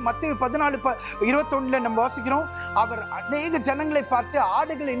இடங்கள்ல பார்க்கும். மத்தேயு 14:21 நம்ம வாசிக்கிறோம், அவர் அநேக ஜனங்களை பார்த்து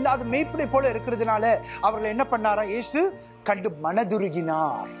ஆடுகள் இல்லாத மேய்ப்பனை போல இருக்கிறதுனால அவர்கள் என்ன பண்ணாரா? இயேசு கண்டு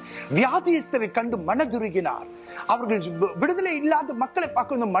மனதுருகினார். வியாதியஸ்தரை கண்டு மனதுருகினார். அவர்கள் விடுதலை இல்லாத மக்களை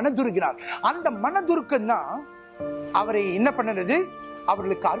பார்க்க மனதுருகினார். அந்த மனதுருக்கம் தான் அவரை என்ன பண்ணுறது,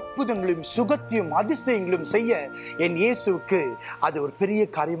 அவர்களுக்கு அற்புதங்களையும் சுகத்தையும் அதிசயங்களும் செய்ய என் இயேசுவுக்கு அது ஒரு பெரிய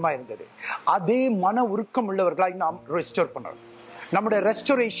காரியமா இருந்தது. அதே மன உருக்கம் உள்ளவர்களாய் நாம் ரெஸ்டோர் பண்ணணும். நம்முடைய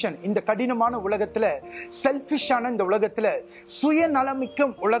ரெஸ்டோரேஷன் இந்த கடினமான உலகத்துல, செல்ஃபிஷான இந்த உலகத்துல, சுயநலமிக்க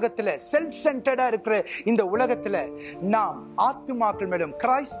உலகத்துல, செல்ஃப் சென்டர்டா இருக்கிற இந்த உலகத்துல நாம் ஆத்துமாக்கள் மேலும்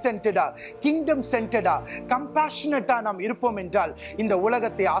கிரைஸ்ட் சென்டர்டா, கிங்டம் சென்டர்டா, கம்பேஷனட்டா நாம் இருப்போம் என்றால் இந்த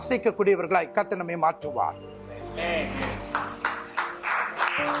உலகத்தை அசைக்கக்கூடியவர்களாய் கர்த்தர் நம்மை மாற்றுவார்.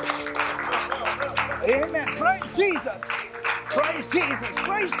 Amen. Praise Jesus. Praise Jesus.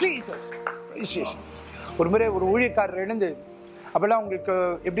 Praise Jesus. Praise Jesus. ஒரு முறை ஒரு ஊழியக்காரர் எழுந்து, அப்பெல்லாம் உங்களுக்கு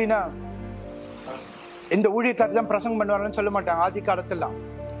எப்படின்னா, இந்த ஊழியக்காரர் தான் பிரசங்கம் பண்ணுவாங்கன்னு சொல்ல மாட்டாங்க.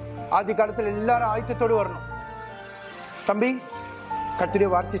 ஆதி காலத்துல எல்லாரும் ஆயத்தத்தோடு வரணும். தம்பி கர்த்தருடைய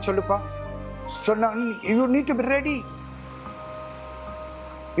வார்த்தை சொல்லுப்பா சொன்னா, you need to be ready.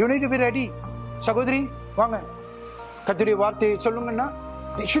 You need to be ready. சகோதரி வாங்க கர்த்தருடைய வார்த்தையை சொல்லுங்கன்னா,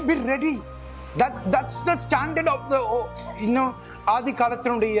 they should be ready. That's the standard of the ஆதி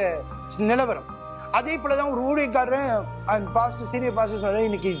காலத்தினுடைய நிலவரம். அதே போலதான் ஒரு ஊழியக்காரன் பாஸ்டர், சீனியர் பாஸ்டர் சொல்ற,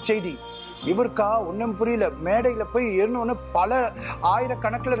 இன்னைக்கு செய்தி இவருக்கா ஒன்னும் புரியல, மேடையில போய் ஏறணும்னு பல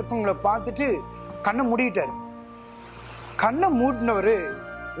ஆயிரக்கணக்கில் இருக்கவங்களை பார்த்துட்டு கண்ணை மூடிட்டாரு. கண்ணை மூடினவரு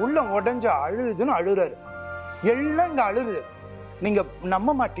உள்ள உடஞ்ச அழுதுன்னு அழுறாரு. எல்லாம் இங்க அழுது. நீங்க நம்ப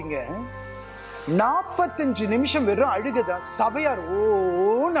மாட்டீங்க, 45 நிமிஷம் வெறும் அழுகதான். சபையார்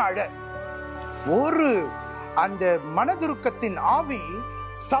ஓன்னு அழ. ஒரு அந்த மனதுருக்கத்தின் ஆவி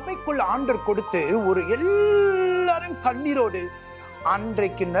சபைக்குள் ஆண்டவர் கொடுத்து ஒரு எல்லாரும் கண்ணீரோடு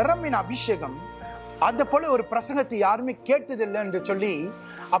அன்றைக்கு நிரம்பின அபிஷேகம். அது போல ஒரு பிரசங்கத்தை யாருமே கேட்டதில்லை என்று சொல்லி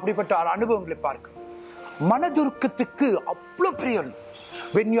அப்படிப்பட்ட அனுபவங்களை பார்க்க. மனதுருக்கத்துக்கு அவ்வளவு பெரிய,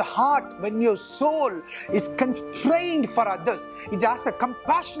 when your heart, when your soul is constrained for others, it has a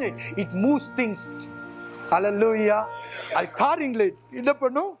compassionate, it moves things. Hallelujah. அது காரியங்களை என்ன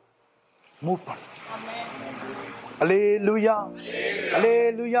பண்ணும், மூவ் பண்ணும். அல்லேலூயா,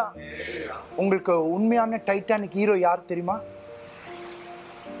 அல்லேலூயா. உங்களுக்கு உண்மையான டைட்டானிக் ஹீரோ யார் தெரியுமா?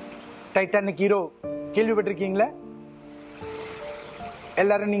 டைட்டானிக் ஹீரோ கேள்விப்பட்டிருக்கீங்களா?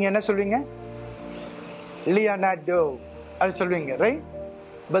 எல்லாரும் நீங்க என்ன சொல்வீங்க? லியோனார்டோ அது சொல்வீங்க, right?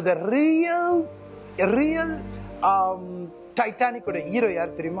 But the real டைட்டானிக்கோட hero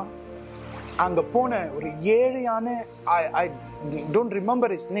யார் தெரியுமா? அங்க போன ஒரு ஏழையான, I don't remember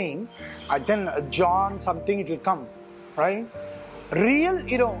his name, I then John something it will come, right? Real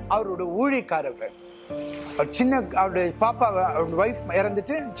hero அவரோட ஊழியக்காரர். சின்ன அவருடைய பாப்பாவை, அவருடைய வைஃப்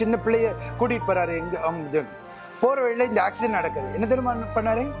இறந்துட்டு சின்ன பிள்ளைய கூட்டிட்டு போறாரு. எங்க போற வழியில இந்த ஆக்சிடென்ட் நடக்குது. என்ன தெரியுமா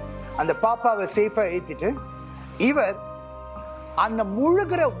பண்ணாரு? அந்த பாப்பாவை சேஃபா ஏத்திட்டு இவர் அந்த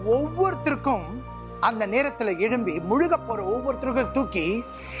முழுகிற ஒவ்வொருத்தருக்கும் அந்த நேரத்துல எழும்பி முழுக போற ஒவ்வொருத்தருக்கும் தூக்கி,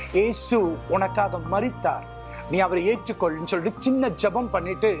 இயேசு உனக்காக மரித்தார், நீ அவரை ஏற்றுக்கொள்ளுன்னு சொல்லிட்டு சின்ன ஜெபம்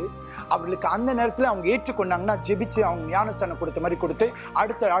பண்ணிட்டு அவர்களுக்கு அந்த நேரத்துல அவங்க ஏற்றுக்கொண்டாங்கன்னா ஜெபிச்சு அவங்க ஞானஸ்தானம் கொடுத்த மாதிரி கொடுத்து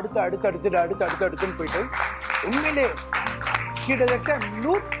அடுத்துன்னு போயிட்டு உண்மையிலே கிட்டத்தட்ட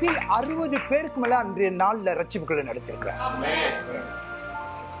 160 பேருக்கு மேல அன்றைய நாள்ல ரட்சிப்புகளை நடத்திருக்கிறார்.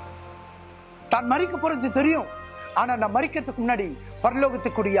 தான் மரிக்க போறது தெரியும், ஆனா நான் மரிக்கிறதுக்கு முன்னாடி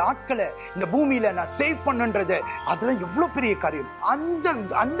பரலோகத்துக்குரிய ஆட்களை இந்த பூமியில நான் சேவ் பண்ணுன்றது அதெல்லாம் எவ்வளவு பெரிய காரியம்.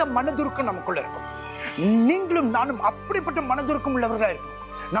 அந்த மனதுருக்கம் நமக்குள்ள இருக்கும். நீங்களும் நானும் அப்படிப்பட்ட மனதுருக்கம் உள்ளவர்களா இருக்கும்.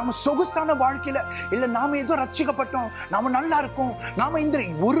 நாம சொகுசான வாழ்க்கையில இல்ல, நாம ஏதோ ரட்சிக்கப்பட்டோம், நாம நல்லா இருக்கோம், நாம இந்த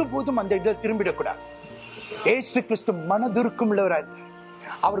ஒருபோதும் அந்த இதை திரும்பிடக்கூடாது. ஏசு கிறிஸ்து மனதுருக்கம் உள்ளவராக இருந்தார்.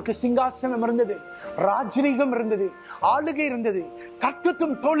 அவருக்கு சிங்காசனம் இருந்தது, ராஜரீகம் இருந்தது, ஆளுகை இருந்தது,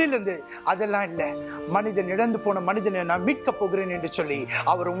 கர்த்தத்துவம் தோளில் இருந்தது. அதெல்லாம் இல்ல, மனிதன் இழந்து போன மனிதனை நான் மீட்க போகிறேன் என்று சொல்லி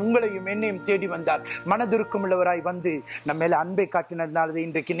அவர் உங்களையும் என்னையும் தேடி வந்தார். மனதுருக்கம் உள்ளவராய் வந்து நம்ம மேல அன்பை காட்டினதுனால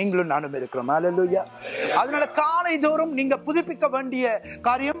இன்றைக்கு நீங்களும் நானும் இருக்கிறோம். அல்லேலூயா. அதனால காலை தோறும் நீங்க புதுப்பிக்க வேண்டிய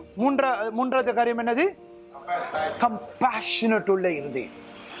காரியம் மூன்றாவது காரியம் என்னது? கம்பேஷனேட் உள்ள இருதயம்.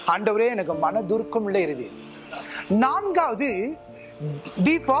 ஆண்டவரே எனக்கு மனதுருக்கம் உள்ள இருதயம். நான்காவது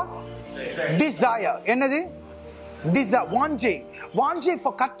D for desire. என்னது? desire, வாஞ்சை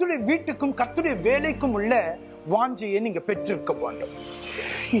for கர்த்தருடைய வீட்டுக்கும் கர்த்தருடைய வேலைக்கும் உள்ள வாஞ்சையை நீங்க பெற்றிருக்க வேண்டும்.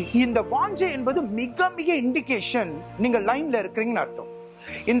 இந்த வாஞ்சை என்பது மிக மிக இண்டிகேஷன் நீங்க லைன்ல இருக்கிறீங்கன்னு அர்த்தம்.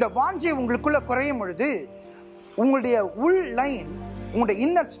 இந்த வாஞ்சை உங்களுக்குள்ள குறையும் பொழுது உங்களுடைய உள் லைன், உங்களுடைய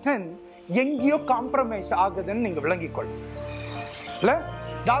இன்னர் ஸ்ட்ரென்த் எங்கேயோ காம்ப்ரமைஸ் ஆகுதுன்னு நீங்க விளங்கிக்கொள்ளும். இல்ல,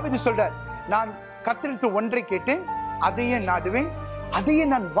 தாவீது சொல்றார், நான் கர்த்தரிடத்தில் ஒன்றை கேட்டேன், அதையே நாடுவேன், அதையே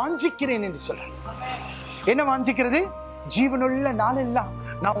நான் வாஞ்சிக்கிறேன் என்று சொல்றேன். என்ன வாஞ்சிக்கிறது? ஜீவனுள்ள நாளெல்லாம்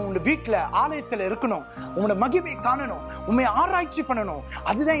நான் உங்க வீட்டுல ஆலயத்துல இருக்கணும், உங்களோட மகிமை காணணும், உண்மை ஆராய்ச்சி பண்ணணும்,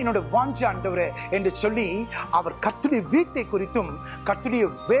 அதுதான் என்னோட வாஞ்சி ஆண்டவரே என்று சொல்லி அவர் கர்த்தருடைய வீட்டை குறித்தும் கர்த்தருடைய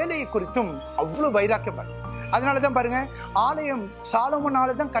வேலையை குறித்தும் அவ்வளவு வைராக்கியம். அதனாலதான் பாருங்க, ஆலயம்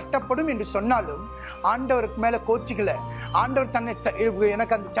சாலமோனால தான் கட்டப்படும் என்று சொன்னாலும் ஆண்டவருக்கு மேல கோச்சிக்கல. ஆண்டவர் தன்னை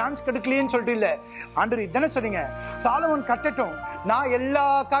எனக்கு அந்த சான்ஸ் கிடைக்கலையேன்னு சொல்லிட்டு இல்ல. ஆண்டவர் இதானே சொன்னீங்க, சாலமோன் கட்டட்டும், நான் எல்லா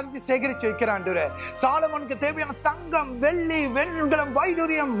காரியத்தையும் சேகரிச்சு வைக்கிறேன் ஆண்டவரே. சாலமோனுக்கு தேவையான தங்கம், வெள்ளி, வெண்கலம்,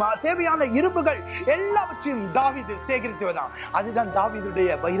 வைடூரியம், தேவையான இரும்புகள் எல்லாவற்றையும் தாவீது சேகரித்து வந்தான். அதுதான் தாவீதுடைய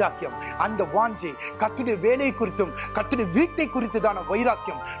வைராக்கியம். அந்த வாஞ்சி கர்த்தருடைய வேலை குறித்தும் கர்த்தருடைய வீட்டை குறித்து தான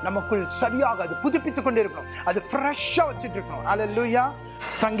வைராக்கியம் நமக்குள் சரியாக அது புதுப்பித்துக் கொண்டே இருக்கணும். அது ஃப்ரெஷ்ஷா வச்சுட்டு இருக்கணும். அல்லேலூயா.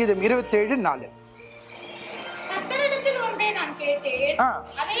 சங்கீதம் 27:4. கர்த்தரிடத்தில் ஒன்றை நான் கேட்டேன்,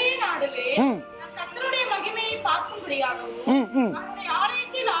 அதே நாடுவேன். நான் கர்த்தருடைய மகிமையை பார்க்கும்படியாகவும் அவருடைய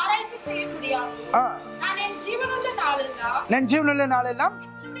ஆலயத்தில் ஆராய்ச்சி செய்யும்படியாகவும் நான் என் ஜீவனுள்ள நாளெல்லாம்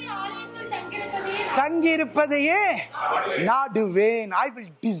கர்த்தருடைய ஆலயத்தில் தங்கியிருப்பதையே நாடுவேன். I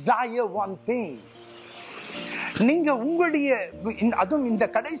will desire one thing. நீங்க உங்களுடைய, அதுவும் இந்த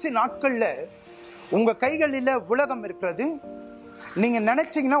கடைசி நாட்கள்ல உங்க கைகளில் உலகம் இருக்கிறது. நீங்க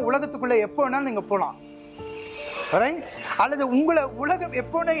நினைச்சீங்கன்னா உலகத்துக்குள்ள எப்போ வேணாலும் நீங்க போலாம், அல்லது உங்களை உலகம்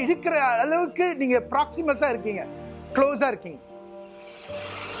எப்போ இருக்கிற அளவுக்கு நீங்க ப்ராக்சிமஸா இருக்கீங்க, க்ளோஸா இருக்கீங்க.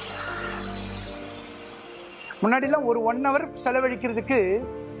 முன்னாடிலாம் ஒரு 1 hour செலவழிக்கிறதுக்கு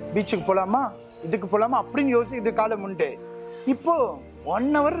பீச்சுக்கு போலாமா, இதுக்கு போலாமா அப்படின்னு யோசிக்கிற காலம் உண்டு. இப்போ 1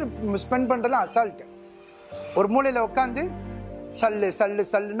 hour ஸ்பெண்ட் பண்றதுலாம் அசால்ட். ஒரு மூலையில உட்காந்து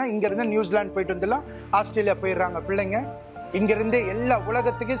சல்லுன்னா இங்க இருந்து நியூசிலாந்து போயிட்டு வந்துடலாம், ஆஸ்திரேலியா போயிடுறாங்க பிள்ளைங்க, இங்க இருந்தே எல்லா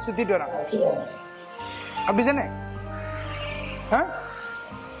உலகத்துக்கும் சுத்திட்டு வராங்க. அப்படிதானே?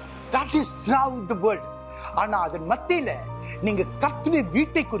 That is how the world. ஆனா அதன் மத்தியில நீங்க கர்த்தருடைய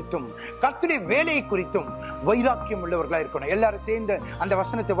வீட்டை குறித்தும் கர்த்தருடைய வேலையை குறித்தும் வைராக்கியம் உள்ளவர்களா இருக்கணும். எல்லாரும் சேர்ந்து அந்த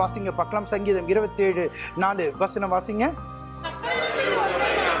வசனத்தை வாசிங்க பார்க்கலாம். சங்கீதம் 27:4 வசனம் வாசிங்க.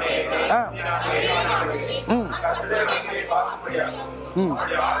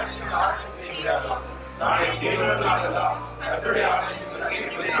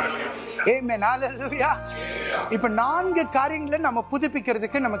 இப்ப 4 காரியங்களை நம்ம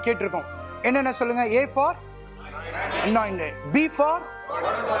புதுப்பிக்கிறதுக்கு நம்ம கேட்டிருக்கோம். என்னென்ன சொல்லுங்க? A for anointed, B for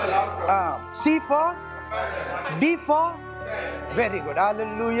C for D for very good.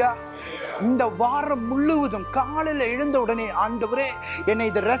 Hallelujah. இந்த வாரம் முழுவதும் காலையில எழுந்த உடனே, ஆண்டவரே என்னை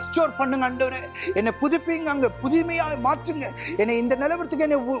இதை ரெஸ்டோர் பண்ணுங்க, ஆண்டவரே என்னை புதுப்பிங்க, அங்க புதுமையாக மாற்றுங்க, என்னை இந்த நிலவரத்துக்கு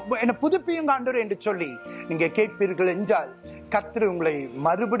என்னை புதுப்பியுங்க ஆண்டவரே என்று சொல்லி நீங்க கேட்பீர்கள் என்றால் கர்த்தர் உங்களை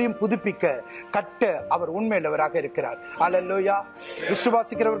மறுபடியும் புதுப்பிக்க கட்ட அவர் உண்மையுள்ளவராக இருக்கிறார். அல்லேலூயா.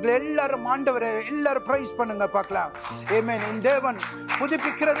 விசுவாசிக்கிறவர்கள் எல்லாரும் ஆண்டவரை எல்லாரும் பிரைஸ் பண்ணுங்க பார்க்கலாம். ஆமென். இந்த தேவன்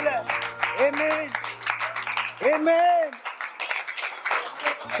புதுப்பிக்கிறதுல ஆமென் ஆமென்.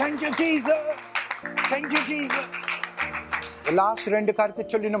 Thank you Jesus. Thank you Jesus. Last 2 காரியத்தை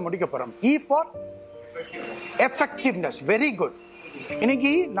சொல்லி நம்ம முடிக்க போறோம். E for effectiveness. Very good.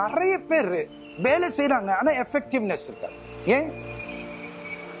 இன்னைக்கு நிறைய பேர் வேலை செய்யறாங்க, ஆனா எஃபெக்டிவ்னஸ் இருக்க. ஏன்?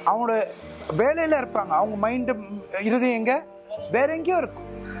 அவங்களோட வேலையில இருப்பாங்க, அவங்க மைண்ட் இருதயம் எங்க வேற எங்கேயோ இருக்கும்,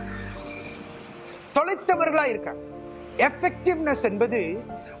 தொலைத்தவர்களா இருக்காங்க. எஃபெக்டிவ்னஸ் என்பது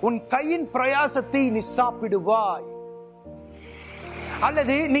உன் கையின் பிரயாசத்தை நீ சாப்பிடுவாய்,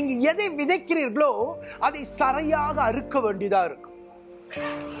 அல்லது நீங்க எதை விதைக்கிறீர்களோ அதை சரியாக அறுக்க வேண்டியதா இருக்கும்,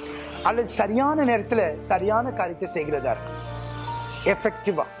 அல்லது சரியான நேரத்தில் சரியான காரியத்தை செய்கிறதா இருக்கும்.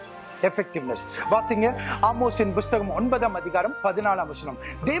 எஃபெக்டிவா எஃபெக்டிவ்னஸ். வாசிங்க ஆமோஸின் புஸ்தகம் 9:14.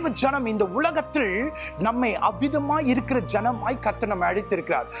 தேவ ஜனம் இந்த உலகத்தில் நம்மை அவ்விதமாய் இருக்கிற ஜனமாய் கர்த்தர் நம்மை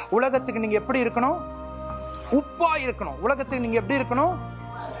அழைத்திருக்கிறார். உலகத்துக்கு நீங்க எப்படி இருக்கணும்? உப்பா இருக்கணும். உலகத்துக்கு நீங்க எப்படி இருக்கணும்?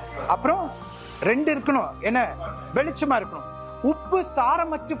 அப்புறம் 2 இருக்கணும். என்ன? வெளிச்சமா இருக்கணும். உப்பு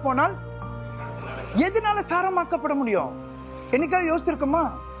சாரமற்று போனால் எதனால சாரமாக்கப்பட முடியும்? என்னைக்காவது யோசிச்சிருக்கோமா?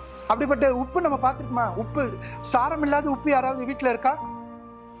 அப்படிப்பட்ட உப்பு நம்ம பார்த்திருக்கோமா? உப்பு சாரம் இல்லாத உப்பு யாராவது வீட்டுல இருக்கா?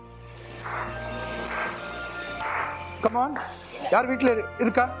 கமான், யார் வீட்டுல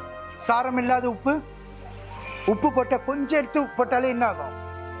இருக்கா சாரம் இல்லாத உப்பு? உப்பு போட்ட கொஞ்சம் எடுத்து போட்டாலே என்ன ஆகும்?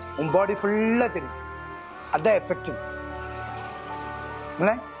 உன் பாடி ஃபுல்லா தெரியுது. அதான் எஃபெக்டிவ்.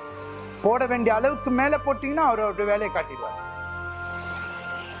 போட வேண்டிய அளவுக்கு மேல போட்டீங்கன்னா அவரோட வேலையை காட்டிடுவார்.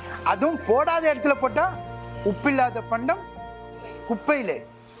 அதுவும் போடாத இடத்துல போட்டா உப்பு இல்லாத பண்டம் குப்பையிலே,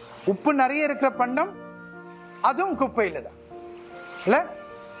 உப்பு நிறைய இருக்கிற பண்டம் அதுவும் குப்பையில தான் இல்ல.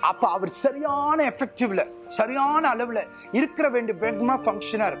 அப்ப அவர் சரியான எஃபெக்டிவ்ல சரியான அளவுல இருக்கிற வேண்டிய வேகமா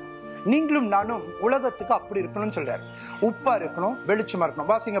ஃபங்க்ஷனா இருக்கும். நீங்களும் நானும் உலகத்துக்கு அப்படி இருக்கணும்னு சொல்றாரு. உப்பா இருக்கணும், வெளிச்சமா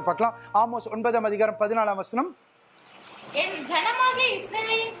இருக்கணும். வாசிங்க பார்க்கலாம். ஆமோஸ் 9:14. என் ஜனமாகிய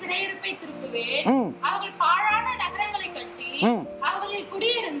இஸ்ரவேலின் சிறையிருப்பை திருப்புவேன். அவர்கள் பாழான நகரங்களை கட்டி அவர்களில்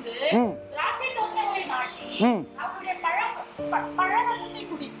குடியிருந்து திராட்சை தோட்டங்களை நாட்டி அவருடைய பழரசத்தை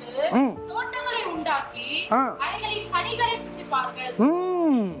குடித்து தோட்டங்களை உண்டாக்கி அவைகளின் கனிகளை புசிப்பார்கள்.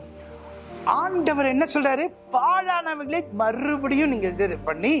 ஆண்டவர் என்ன சொல்றாரு? பாழானவர்களை மறுபடியும் நீங்க இது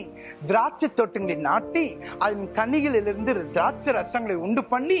பண்ணி திராட்சை தோட்டங்களை நாட்டி அதன் கனிகளிலிருந்து திராட்சை ரசங்களை உண்டு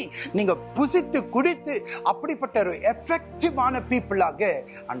பண்ணி நீங்க புசித்து குடித்து அப்படிப்பட்ட ஒரு எஃபெக்டிவான பீப்புளாக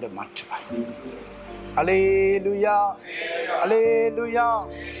ஆண்டவர் மாற்றுவார். அல்லேலூயா, அல்லேலூயா,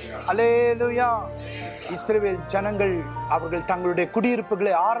 அல்லேலூயா. இஸ்ரவேல் ஜனங்கள் அவர்கள் தங்களுடைய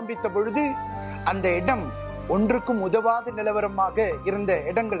குடியிருப்புகளை ஆரம்பித்த பொழுது அந்த இடம் ஒன்றுக்கும் உதவாத நிலவரமாக இருந்த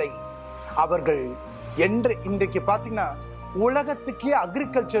இடங்களை அவர்கள் என்று இன்றைக்கு பாத்தீங்கன்னா உலகத்துக்கே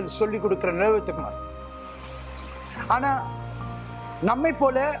அக்ரிகல்ச்சர் சொல்லி கொடுக்கிற நிலவரத்துக்கு. ஆனா நம்மை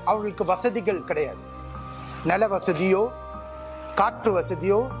போல அவர்களுக்கு வசதிகள் கிடையாது. நில வசதியோ காற்று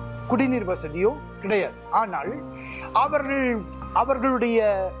வசதியோ குடிநீர் வசதியோ கிடையாது. ஆனால் அவர்களுடைய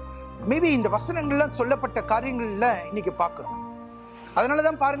மேபி இந்த வசனங்கள்லாம் சொல்லப்பட்ட காரியங்கள்ல இன்னைக்கு பார்க்கிறோம்.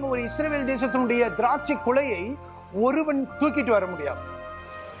 அதனாலதான் பாருங்க, ஒரு இஸ்ரவேல் தேசத்தினுடைய திராட்சை குலையை ஒருவன் தூக்கிட்டு வர முடியாது.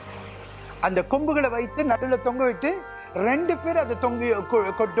 அந்த கொம்புகளை வைத்து நடுவில் தொங்க விட்டு 2 பேர் அதை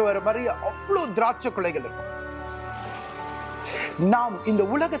கொண்டு வர மாதிரி அவ்வளவு திராட்சை குலைகள் இருக்கும். நாம் இந்த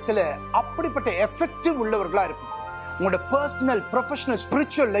உலகத்துல அப்படிப்பட்ட எஃபெக்டிவ் உள்ளவர்களா இருக்கும். உங்களோட பர்சனல், ப்ரொஃபஷனல்,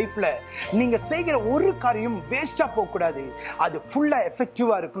 ஸ்பிரிச்சுவல் லைஃப்ல நீங்க செய்கிற ஒரு காரியம் வேஸ்டா போக கூடாது. அது ஃபுல்லா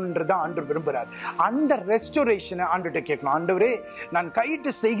எஃபெக்டிவா இருக்குன்றத ஆண்டவர் விரும்புறார். அந்த ரெஸ்டோரேஷனை ஆண்டவர்கிட்ட கேட்கணும். ஆண்டவரே, நான்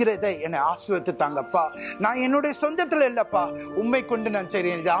கையிட்டு செய்கிறதை என்னை ஆசீர்வதித்து தாங்கப்பா. நான் என்னுடைய சொந்தத்துல இல்லப்பா, உண்மை கொண்டு நான்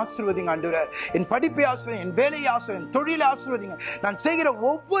செய்கிறேன். இதை ஆசீர்வதிங்க ஆண்டவரே. என் படிப்பை ஆசீர்வதிங்க, என் வேலையை ஆசீர்வதிங்க, என் தொழிலை ஆசீர்வதிங்க. நான் செய்கிற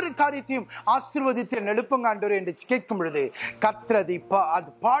ஒவ்வொரு காரியத்தையும் ஆசீர்வதித்து எழுப்புங்க ஆண்டவரே என்று கேட்கும் பொழுது கர்த்தர் அது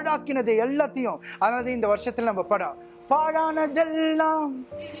பாழாக்கினதை எல்லாத்தையும், அதனால இந்த வருஷத்துல நம்ம படம் பாழானதெல்லாம்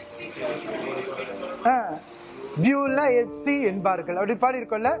என்பார்கள். அப்படி பாடி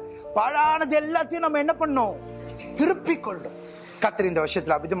இருக்கோம்ல, பாழானது எல்லாத்தையும் நம்ம என்ன பண்ணோம்? திருப்பிக் கொள்றோம். கர்த்தர் இந்த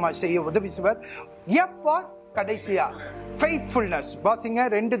வருஷத்துல அவிதமா செய்ய உதவி செய்வார். கடைசியா faithfulness. வாசிங்க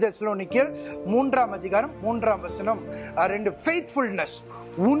 2 தெசலோனிக்கேயர் 3ஆம் அதிகாரம் 3ஆம் வசனம். 2 faithfulness.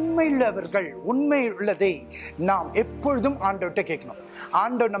 உண்மையுள்ளவர்கள், உண்மை உள்ளதை நாம் எப்பொழுதும் ஆண்டவர்கிட்ட கேட்கணும்.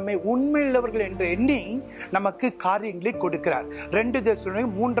 ஆண்டவர் நம்மை உண்மையுள்ளவர்கள் என்று எண்ணி நமக்கு காரியங்களை கொடுக்கிறார். 2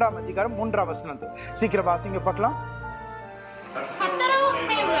 தெசலோனிக்கேயர் 3ஆம் அதிகாரம் 3ஆம் வசனம். சீக்கிரம் வாசிங்க பார்க்கலாம்.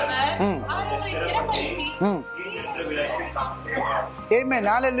 ஆமென்,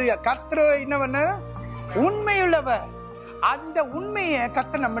 ஹல்லேலூயா. கர்த்தர் என்ன பண்ண? உண்மையுள்ளவர். அந்த உண்மையை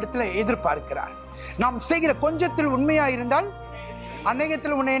கர்த்தர் நம்ம இடத்துல எதிர்பார்க்கிறார். நாம் செய்கிற கொஞ்சத்தில் உண்மையா இருந்தால்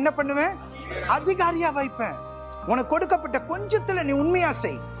அநேகத்தில் உன்னை என்ன பண்ணுவேன்? அதிகாரியா வைப்பேன். உனக்கு கொடுக்கப்பட்ட கொஞ்சத்துல நீ உண்மையா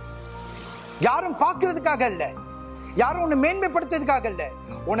செய். யாரும் பார்க்கிறதுக்காக அல்ல, யாரும் உன்னை மேன்மைப்படுத்துறதுக்காக அல்ல.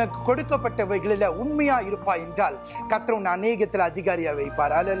 உனக்கு கொடுக்கப்பட்டவைகளில் உண்மையா இருப்பா என்றால் கர்த்தர் உன்னை அநேகத்தில் அதிகாரியா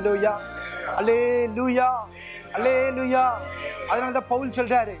வைப்பார். அல்லேலூயா, அல்லேலூயா, அல்லேலூயா. அதனாலதான் பவுல்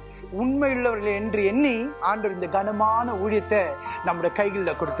சொல்றாரு, உண்மையுள்ளவர்கள் என்று எண்ணி ஆண்டவர் இந்த கனமான ஊழியத்தை நம்முடைய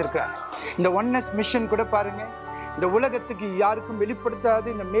கைகளில் கொடுத்திருக்கிறார். இந்த ஒன்னஸ் மிஷன் கூட பாருங்க, இந்த உலகத்துக்கு யாருக்கும் வெளிப்படுத்தாத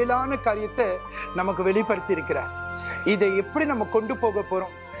இந்த மேலான காரியத்தை நமக்கு வெளிப்படுத்தி இருக்கிறார். இதை எப்படி நம்ம கொண்டு போக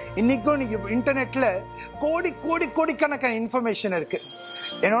போறோம்? இன்னைக்கும் இன்டர்நெட்ல கோடிக்கணக்கான இன்ஃபர்மேஷன் இருக்கு.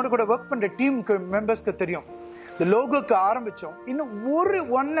 என்னோட கூட ஒர்க் பண்ற டீம் மெம்பர்ஸ்க்கு தெரியும். இந்த லோகோக்கு ஆரம்பிச்சோம், இன்னும் ஒரு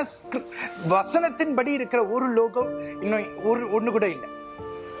ஒன்னஸ் வசனத்தின்படி இருக்கிற ஒரு லோகோ இன்னும் ஒண்ணு கூட இல்லை.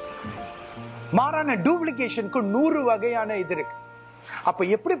 மாறான டூப்ளிகேஷனுக்கு 100 வகையான இது இருக்கு. அப்ப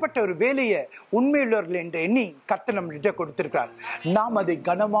எப்படிப்பட்ட ஒரு வேலையை உண்மையுள்ளவர்கள் என்று எண்ணி கர்த்தர் நம்மகிட்ட கொடுத்திருக்கிறார். நாம் அதை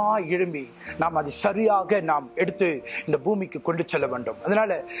கனமா எழும்பி நாம் அதை சரியாக நாம் எடுத்து இந்த பூமிக்கு கொண்டு செல்ல வேண்டும்.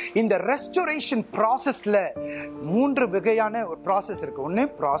 அதனால இந்த ரெஸ்டோரேஷன் ப்ராசஸ்ல 3 வகையான ஒரு ப்ராசஸ் இருக்கு. ஒன்று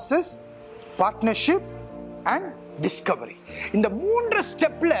ப்ராசஸ், பார்ட்னர்ஷிப் அண்ட் டிஸ்கவரி. இந்த 3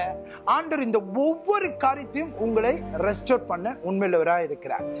 ஸ்டெப்ல ஆண்டவர் இந்த ஒவ்வொரு காரியத்தையும் உங்களை ரெஸ்டோர் பண்ண உண்மையுள்ளவராக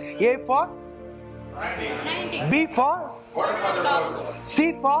இருக்கிறார். A for B for C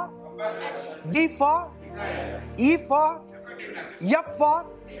for D for E for F for.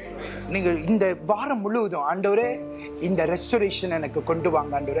 நீங்க இந்த வாரம் முழுவதும் ஆண்டவரே இந்த ரெஸ்டோரேஷன் எனக்கு கொண்டு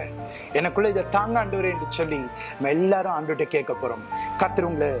வாங்க ஆண்டவரே, எனக்குள்ள இதை தாங்க ஆண்டவரே என்று சொல்லி நம்ம எல்லாரும் ஆண்டவர்கிட்ட கேட்க போறோம். கர்த்தர்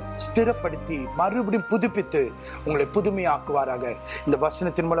உங்களை ஸ்திரப்படுத்தி மறுபடியும் புதுப்பித்து உங்களை புதுமையாக்குவாராக. இந்த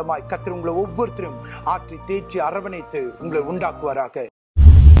வசனத்தின் மூலமாய் கர்த்தர் உங்களை ஒவ்வொருத்தரும் ஆற்றி தேற்றி அரவணைத்து உங்களை உண்டாக்குவாராக.